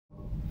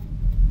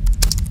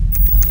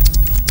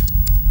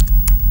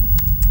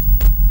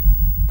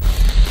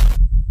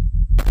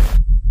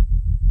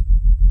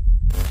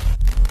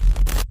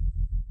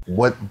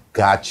What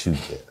got you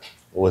there?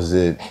 Was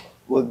it?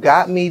 What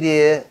got me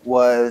there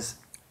was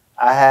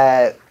I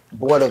had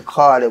bought a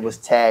car that was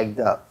tagged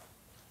up.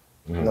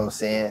 You know what I'm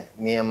saying?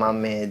 Me and my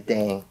man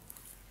Dane.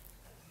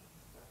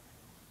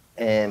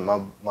 And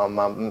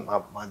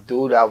my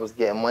dude I was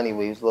getting money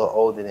with, he was a little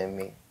older than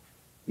me.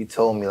 He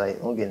told me,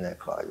 like, don't get in that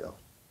car, yo.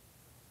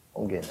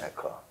 Don't get in that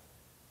car.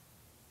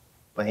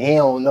 But he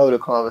don't know the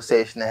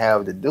conversation I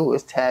have to do.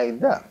 It's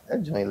tagged up.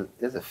 That joint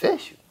is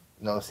official.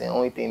 You know what I'm saying?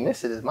 Only thing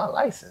missing is my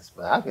license.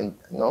 But I can,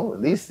 you know,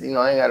 at least, you know,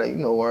 I ain't gotta, you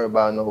know, worry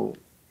about no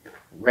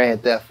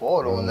Grand Theft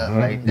Auto or nothing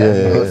like that.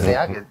 You know what I'm saying?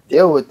 I could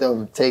deal with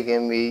them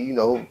taking me, you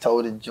know,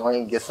 tow the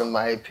joint, get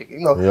somebody pick, you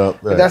know.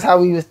 That's how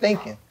we was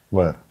thinking.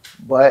 Right.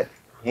 But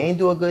he ain't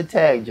do a good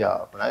tag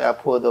job. When I got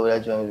pulled over,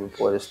 that joint was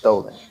reported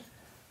stolen.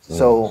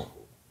 So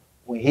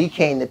when he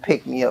came to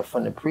pick me up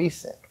from the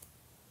precinct,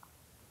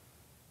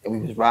 and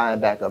we was riding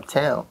back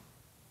uptown,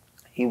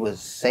 he was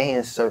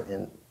saying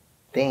certain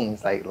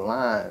things, like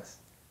lines,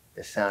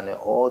 that sounded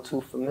all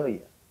too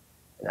familiar.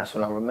 And that's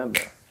what I remember.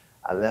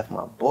 I left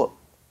my book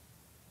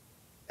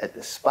at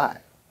the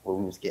spot where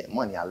we was getting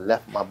money. I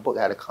left my book,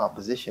 I had a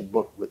composition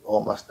book with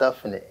all my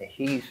stuff in it, and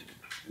he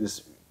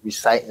was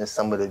reciting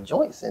some of the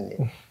joints in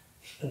there.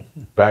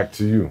 Back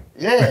to you.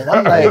 Yeah, and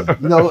I'm like,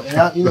 you know,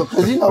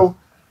 because, you know,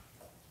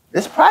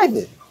 it's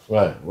private.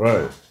 Right.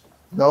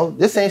 You know,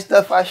 this ain't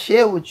stuff I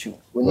share with you,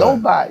 with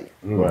nobody.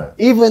 Right.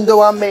 Even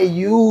though I may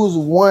use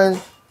one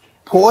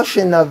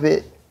portion of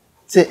it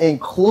to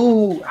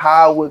include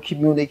how I would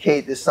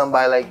communicate to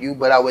somebody like you,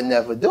 but I would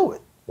never do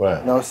it. Right.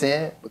 You know what I'm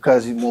saying?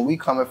 Because when we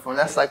coming from,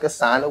 that's like a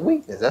sign of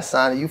weakness. That's a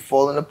sign of you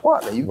falling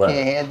apart. Like you can't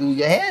handle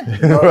your hand.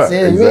 You know what I'm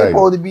saying? Exactly. You ain't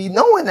supposed to be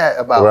knowing that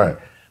about me.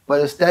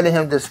 But instead of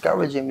him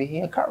discouraging me, he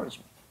encouraged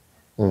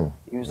me.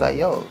 He was like,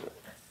 yo,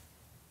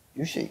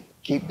 you should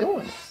keep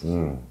doing this.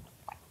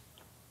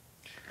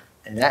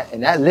 And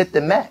that lit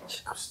the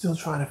match. I'm still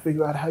trying to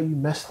figure out how you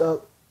messed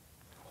up,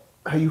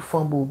 how you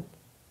fumbled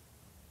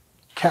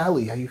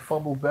Cali, how you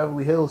fumbled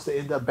Beverly Hills to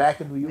end up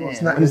back in New York.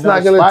 He's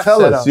not going to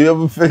tell us. You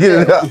ever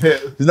figured it out?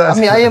 I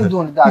mean, I am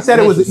doing the documentary. He said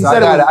it was. He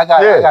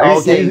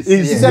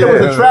said it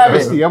was a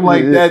travesty. I'm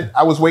like that.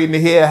 I was waiting to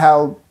hear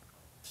how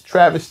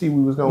travesty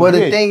we was going to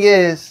get. Well, the thing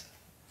is,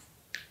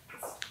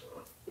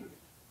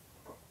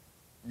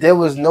 there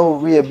was no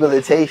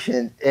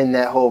rehabilitation in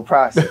that whole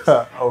process.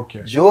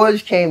 Okay.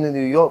 George came to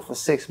New York for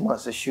 6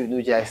 months to shoot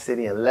New Jack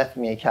City and left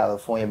me in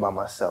California by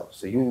myself.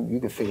 So you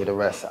can figure the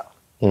rest out.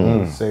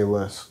 Say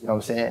less. You know what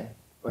I'm saying?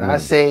 When I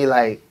say,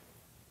 like,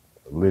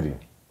 Liddy,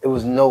 it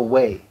was no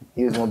way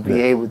he was going to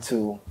be able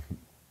to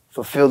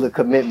fulfill the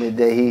commitment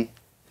that he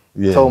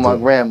told my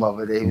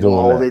grandmother that he was going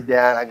to hold it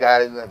down. I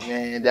got it. Like,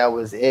 man, that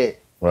was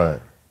it.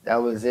 Right. That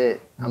was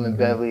it. I'm in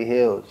Beverly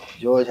Hills.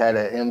 George had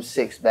an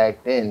M6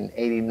 back then,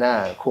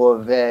 89,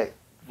 Corvette,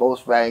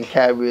 Volkswagen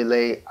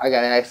Cabriolet. I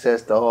got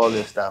access to all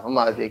this stuff. I'm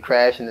out there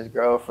crashing his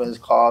girlfriend's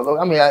car. Look,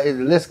 I mean,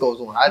 the list goes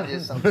on. I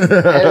did something.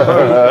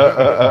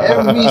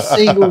 Every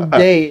single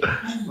day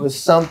was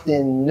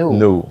something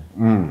new.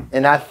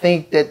 And I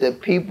think that the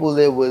people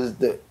that was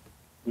the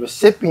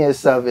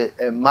recipients of it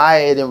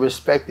admired and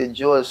respected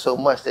George so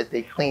much that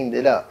they cleaned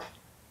it up.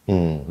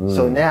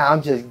 So now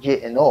I'm just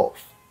getting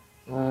off.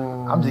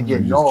 I'm just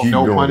getting off.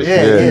 No punish.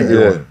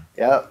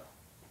 Yep.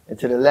 And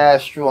to the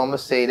last straw, I'm gonna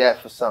say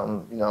that for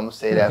something. You know, I'm gonna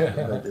say that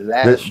for the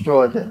last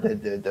straw,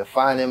 the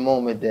defining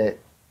moment that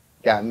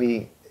got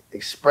me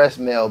express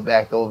mail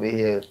back over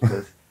here.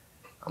 Because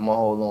I'm gonna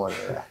hold on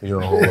to that. You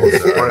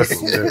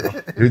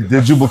know,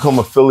 did you become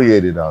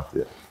affiliated out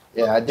there?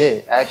 Yeah, I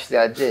did. Actually,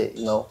 I did.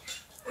 You know,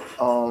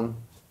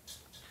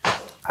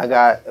 I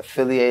got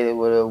affiliated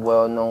with a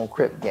well-known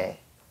Crip gang,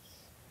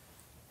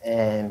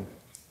 and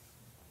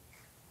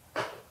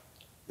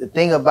the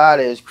thing about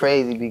it is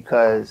crazy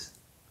because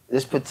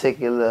this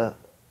particular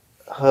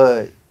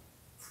hood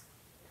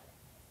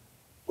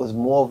was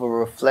more of a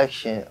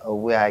reflection of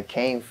where I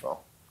came from.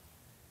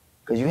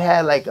 Because you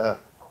had like a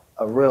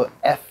real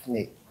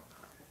ethnic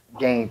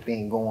gang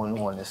thing going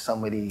on in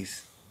some of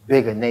these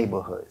bigger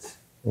neighborhoods,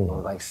 you know,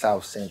 like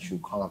South Central,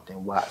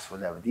 Compton, Watts,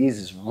 whatever. These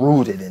is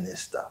rooted in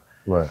this stuff.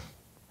 Right.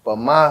 But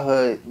my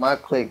hood, my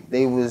clique,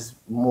 they was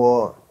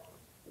more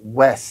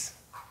West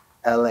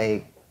LA,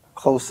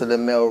 closer to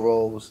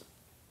Melrose,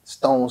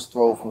 stone's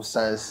throw from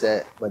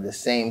Sunset, but the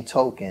same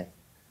token,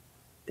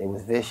 they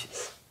was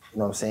vicious. You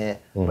know what I'm saying?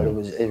 But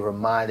it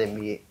reminded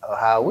me of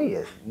how we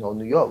is. You know,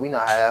 New York, we know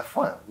how to have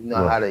fun. We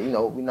know how to, you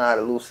know, we know how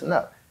to loosen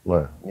up.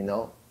 Right. You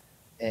know?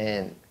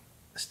 And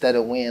instead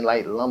of wearing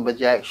like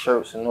lumberjack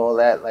shirts and all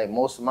that, like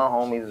most of my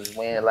homies was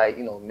wearing like,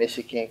 you know,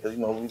 Michigan, because,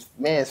 you know, we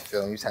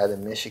Mansfield, we used to have the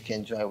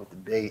Michigan joint with the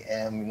big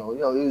M, you know,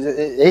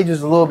 they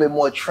just a little bit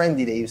more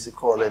trendy, they used to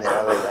call it in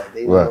LA, like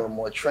they were a little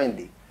more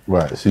trendy.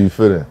 Right, so you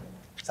fit in.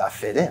 So I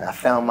fit in, I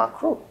found my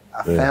crew.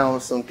 I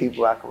found some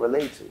people I could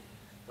relate to.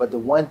 But the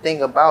one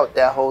thing about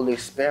that whole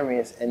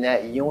experience and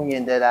that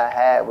union that I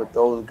had with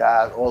those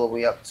guys all the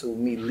way up to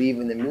me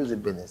leaving the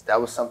music business,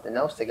 that was something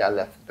else that got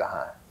left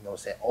behind. You know what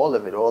I'm saying? All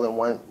of it, all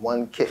in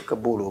one kit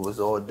caboodle, was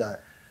all done.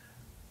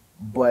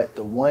 But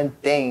the one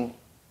thing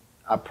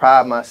I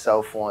pride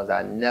myself on is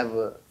I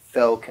never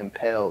felt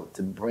compelled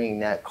to bring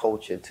that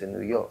culture to New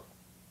York.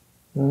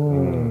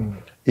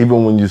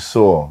 Even when you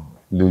saw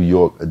New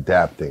York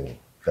adapting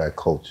that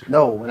culture.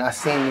 No, when I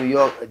seen New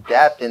York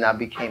adapting, I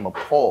became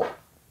appalled.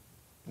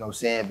 You know what I'm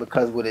saying?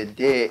 Because what it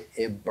did,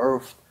 it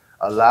birthed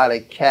a lot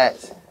of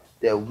cats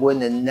that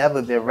wouldn't have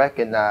never been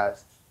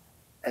recognized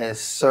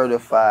as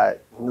certified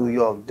New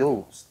York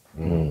dudes.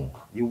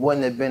 You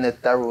wouldn't have been a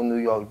thorough New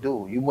York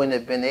dude. You wouldn't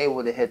have been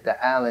able to hit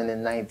the island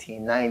in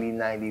 1990,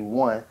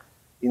 91,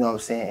 you know what I'm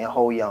saying, and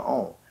hold your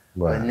own.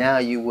 Right. But now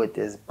you with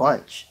this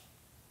bunch,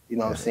 you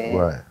know what I'm saying?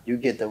 Right. You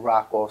get to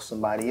rock off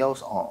somebody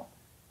else's arm.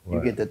 You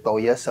Right. get to throw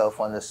yourself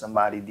under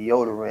somebody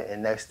deodorant,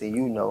 and next thing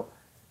you know,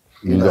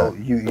 you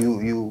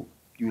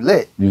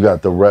lit. You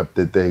got the rep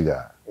that they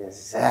got.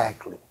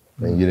 Exactly.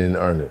 And you didn't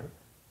earn it.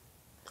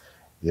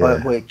 Yeah.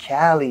 But with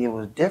Cali, it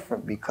was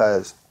different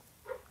because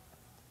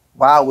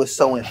why it was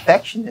so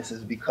infectious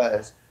is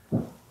because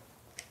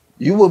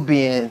you were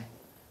being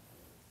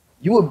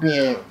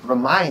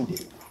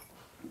reminded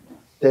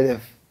that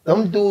if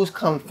them dudes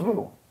come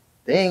through,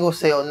 they ain't gonna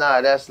say, oh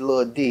nah, that's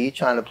Lil D, he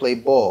trying to play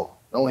ball.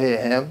 Don't hit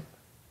him,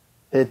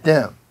 hit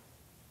them.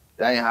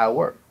 That ain't how it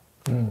work.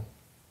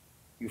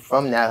 You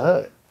from that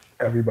hood.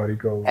 Everybody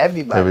goes.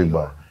 Everybody.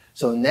 Go.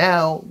 So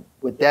now,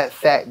 with that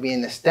fact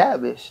being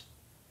established,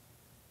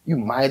 you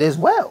might as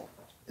well.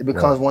 It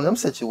becomes one of them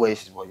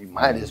situations where you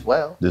might as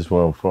well. This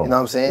where I'm from. You know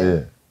what I'm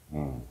saying?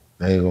 Yeah.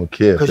 They ain't gonna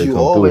care if they Because you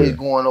come always through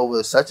going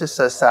over such and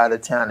such side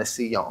of town to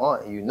see your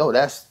aunt, and you know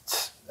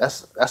that's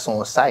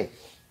on site.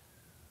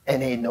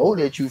 And they know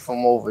that you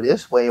from over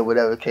this way or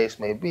whatever the case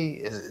may be.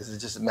 It's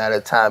just a matter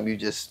of time you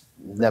just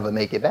never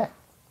make it back.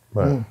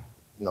 Right. You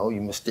know, you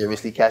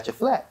mysteriously catch a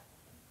flat.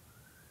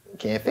 You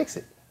can't fix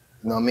it.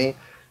 You know what I mean?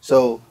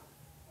 So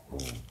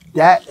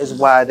that is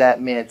why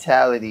that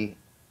mentality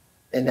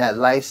and that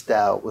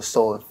lifestyle was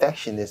so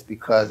infectious,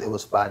 because it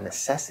was by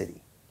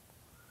necessity.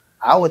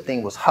 Our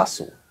thing was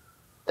hustle.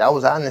 That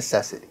was our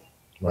necessity,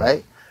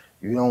 right?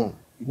 You're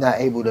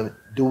not able to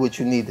do what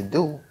you need to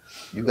do.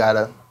 You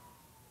gotta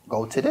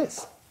go to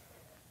this,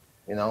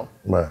 you know?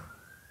 Right.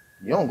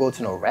 You don't go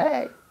to no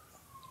rag,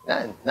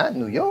 not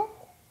New York.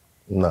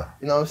 Nah.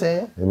 You know what I'm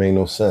saying? It made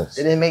no sense.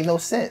 It didn't make no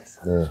sense.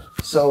 Yeah.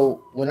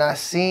 So when I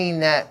seen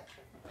that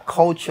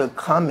culture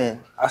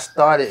coming, I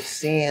started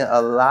seeing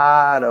a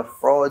lot of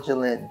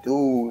fraudulent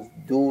dudes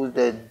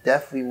that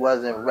definitely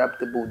wasn't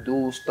reputable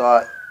dudes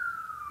start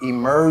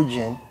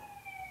emerging.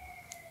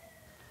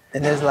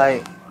 And it's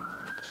like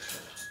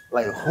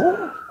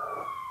who?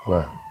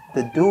 Right.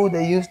 The dude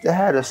that used to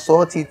have the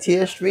salty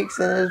tear streaks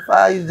in his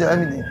eyes. I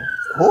mean,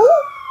 who?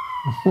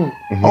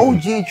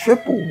 OG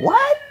triple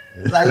what?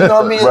 Like, you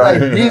know what I mean?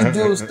 Right. Like, these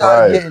dudes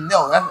start getting,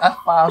 no, that's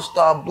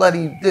 5-star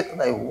bloody,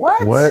 like,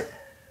 what? What?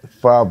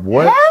 5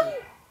 what?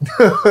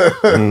 But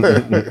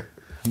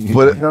you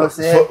know what I'm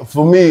saying?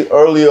 For me,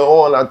 earlier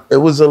on, it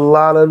was a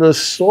lot of the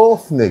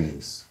soft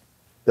niggas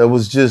that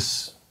was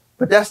just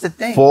But that's the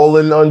thing.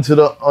 falling under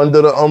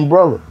the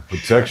umbrella.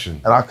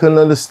 Protection. And I couldn't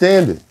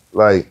understand it.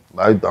 Like,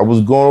 I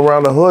was going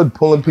around the hood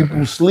pulling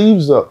people's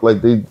sleeves up.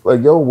 Like,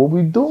 yo, what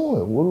we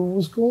doing?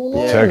 What's going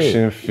on?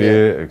 Protection,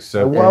 fear,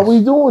 acceptance. Like, why are we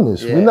doing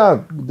this?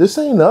 Yeah. This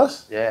ain't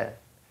us. Yeah.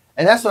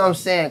 And that's what I'm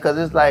saying, because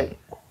it's like,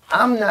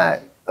 I'm not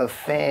a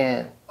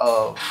fan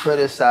of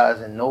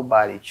criticizing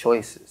nobody's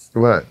choices.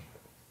 Right.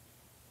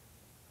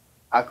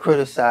 I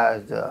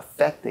criticize the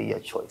effect of your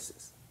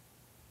choices.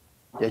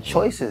 Your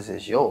choices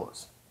is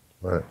yours.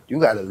 Right. You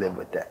got to live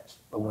with that.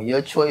 But when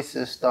your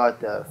choices start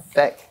to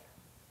affect,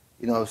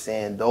 you know what I'm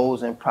saying,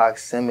 those in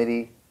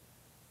proximity,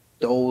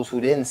 those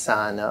who didn't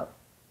sign up,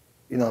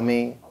 you know what I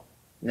mean,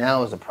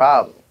 now is a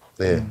problem.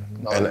 Yeah. You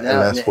know, And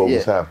that's what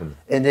was happening.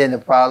 And then the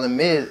problem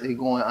is it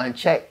going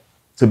unchecked.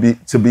 To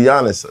be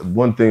honest,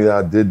 one thing that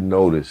I did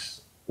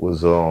notice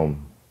was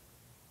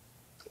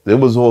there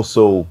was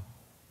also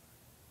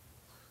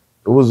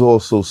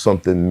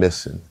something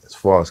missing as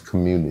far as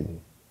community.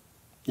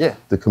 Yeah.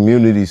 The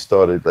community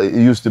started, like, it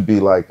used to be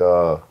like,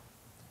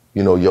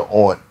 you know, your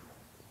aunt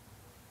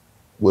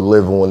would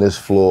live on this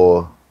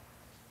floor,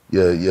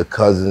 your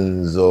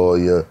cousins or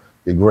your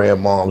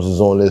grandmoms was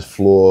on this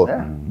floor.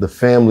 Yeah. The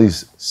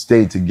families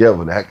stayed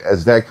together.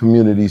 As that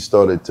community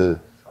started to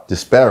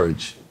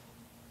disparage,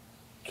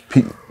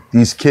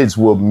 these kids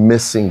were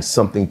missing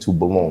something to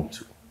belong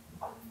to.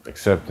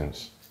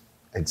 Acceptance.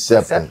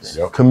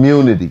 Yep.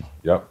 Community.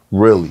 Yep.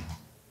 Really.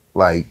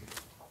 Like,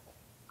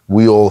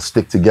 we all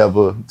stick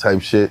together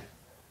type shit.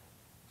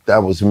 That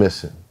was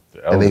missing.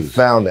 And they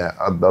found that.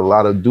 A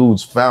lot of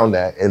dudes found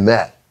that in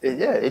that. It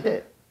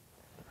did.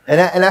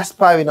 And that's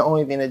probably the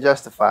only thing that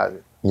justifies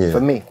it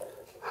for me.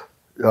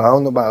 You know, I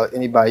don't know about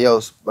anybody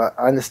else, but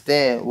I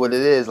understand what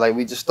it is. Like,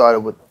 we just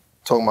started with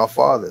talking about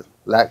fathers,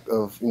 lack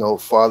of, you know,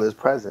 father's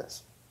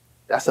presence.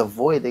 That's a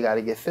void they got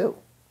to get filled.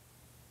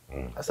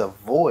 That's a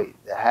void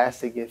that has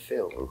to get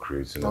filled. What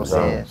creates an You know what I'm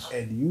saying? imbalance.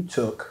 And you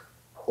took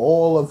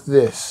all of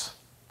this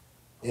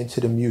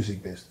into the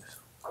music business.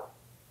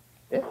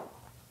 Yeah.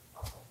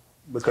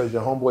 Because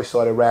your homeboy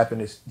started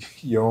rapping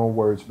your own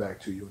words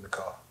back to you in the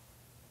car.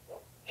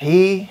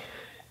 He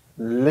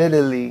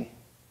literally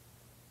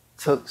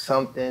took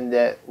something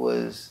that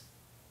was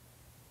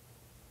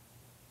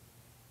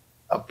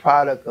a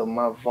product of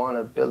my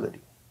vulnerability.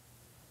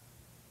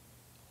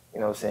 You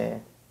know what I'm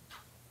saying?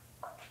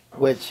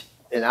 Which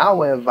in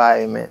our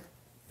environment,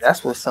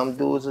 that's what some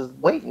dudes is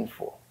waiting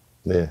for.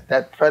 Yeah.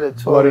 That Blood in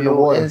the predatorial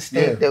water.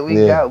 instinct that we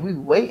got, we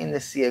waiting to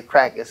see a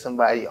crack in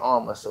somebody's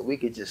armor so we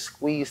could just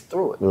squeeze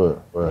through it.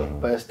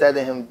 Right. But instead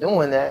of him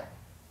doing that,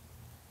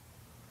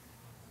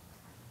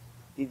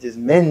 he just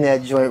mended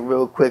that joint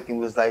real quick and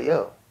was like,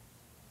 yo,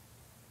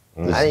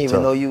 I didn't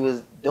even know you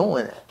was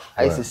doing it.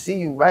 I used to see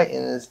you writing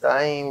and stuff.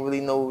 I didn't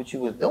really know what you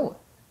was doing.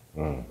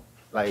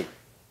 Like,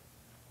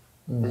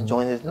 this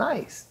joint is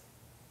nice.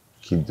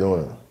 Keep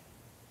doing it.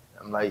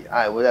 I'm like, all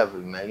right, whatever,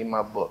 man. Give me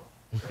my book.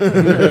 All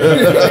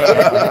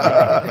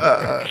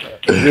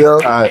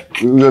right,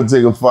 we're gonna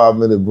take a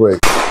 5-minute break.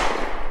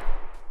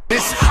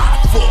 It's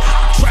hot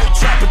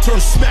trapper turn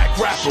smack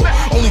rapper.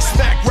 Only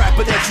smack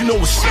rapper that you know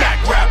is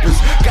smack rappers.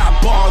 Got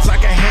bars I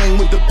can hang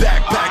with the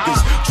backpackers.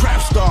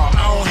 Trap star,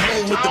 I don't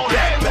hang with the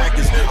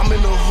backpackers. I'm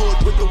in the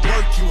hood with the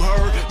work you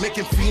heard.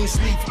 Making fiends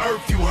leave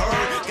earth you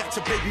heard. Got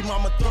your baby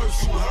mama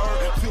thirst you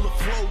heard. Feel the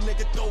flow,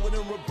 nigga, throw it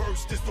in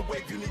reverse. This the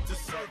wave you need to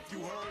surf you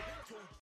heard.